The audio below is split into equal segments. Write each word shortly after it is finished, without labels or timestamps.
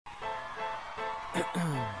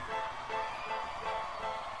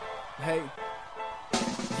Hey.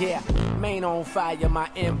 Yeah, Maine on fire, my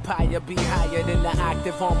empire be higher than the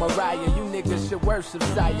octave on Mariah. You niggas should worship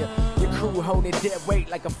sire. Your crew holding dead weight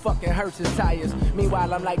like a fucking hearse's tires.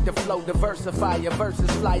 Meanwhile, I'm like the flow diversifier versus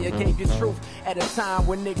flyer. Gave you truth at a time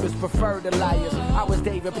when niggas prefer the liars. I was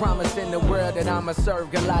David promising the world that I'ma serve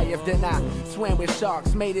Goliath. Then I swam with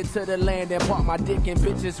sharks, made it to the land and bought my dick in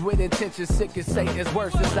bitches with intentions sick as Satan's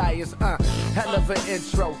worst desires. Hell of an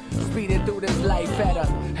intro, speeding through this life at a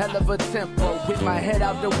hell of a tempo. With my head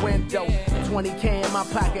out the window, 20K in my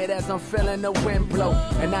pocket as I'm feeling the wind blow.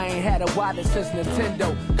 And I ain't had a wallet since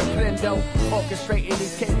Nintendo. Comprendo, orchestrating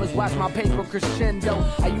these cables, watch my paper crescendo.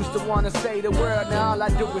 I used to wanna say the word, now all I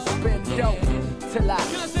do is spin dough. Till I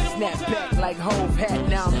snap back like Hove hat.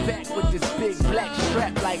 Now I'm back with this big black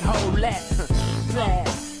strap like Holat.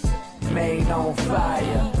 Maine on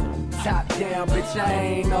fire, top down, bitch, I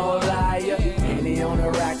ain't no liar. Henny on the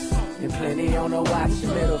rocks and plenty on the watch.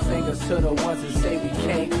 Middle fingers to the ones that say we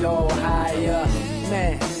can't go higher.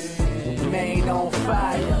 Man, Maine on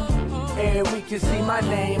fire. Every week you see my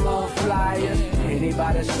name on flyers.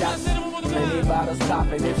 Anybody shots, many bottles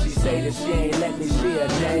popping. If she say that she ain't let me, she a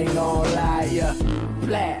dang on liar.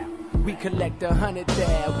 Blah. We collect 100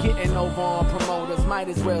 thou, getting over on promoters, might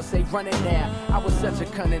as well say run it now. I was such a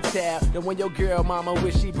cunning child, the one your girl mama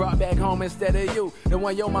wish she brought back home instead of you. The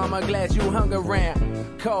one your mama glad you hung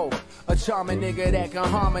around. Cold, a charming nigga that can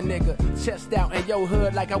harm a nigga. Chest out in your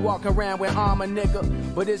hood like I walk around with armor,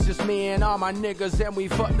 nigga. But it's just me and all my niggas and we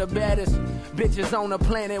fuck the baddest bitches on the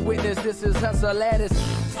planet. Witness, this is hustle at its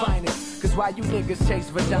finest. Cause why you niggas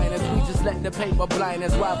chase vaginas, we just let the paper blind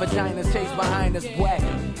us. Why vaginas chase behind us, whack.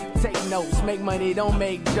 Take notes, make money, don't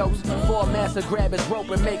make jokes. For a master grab his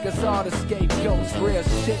rope and make us all the scapegoats. Real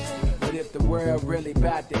shit, but if the world really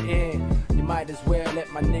about to end, you might as well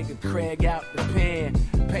let my nigga Craig out the pen.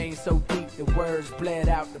 Pain so deep, the words bled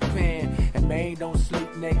out the pen. And Maine don't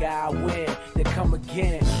sleep, nigga, I win. They come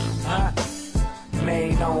again, huh?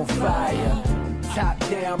 Maine on fire, top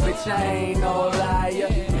down, bitch, I ain't no liar.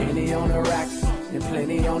 Henny on the rocks and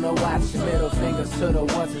plenty on the watch. Middle fingers to the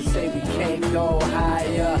ones that say we can't go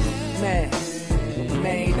higher. Man,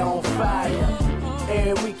 Maine on fire.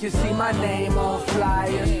 Every week you see my name on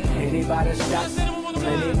flyers. Anybody shots,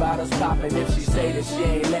 many bottles popping. If she say that she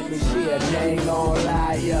ain't let me, she a dang on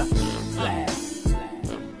liar. Blast.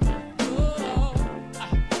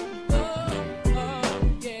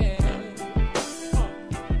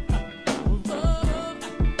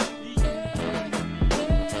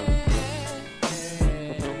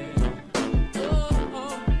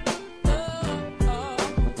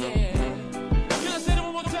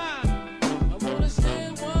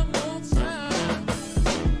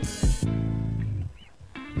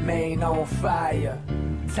 Maine on fire,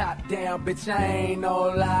 top down, bitch, I ain't no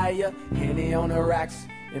liar. Henny on the rocks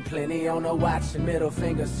and plenty on the watch. And middle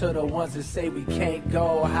fingers to the ones that say we can't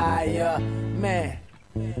go higher. Man,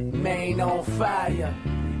 Maine on fire.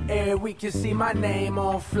 Every week you see my name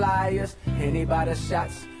on flyers. Henny by the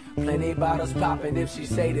shots, plenty bottles popping. If she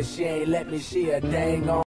say that she ain't let me, she a dang on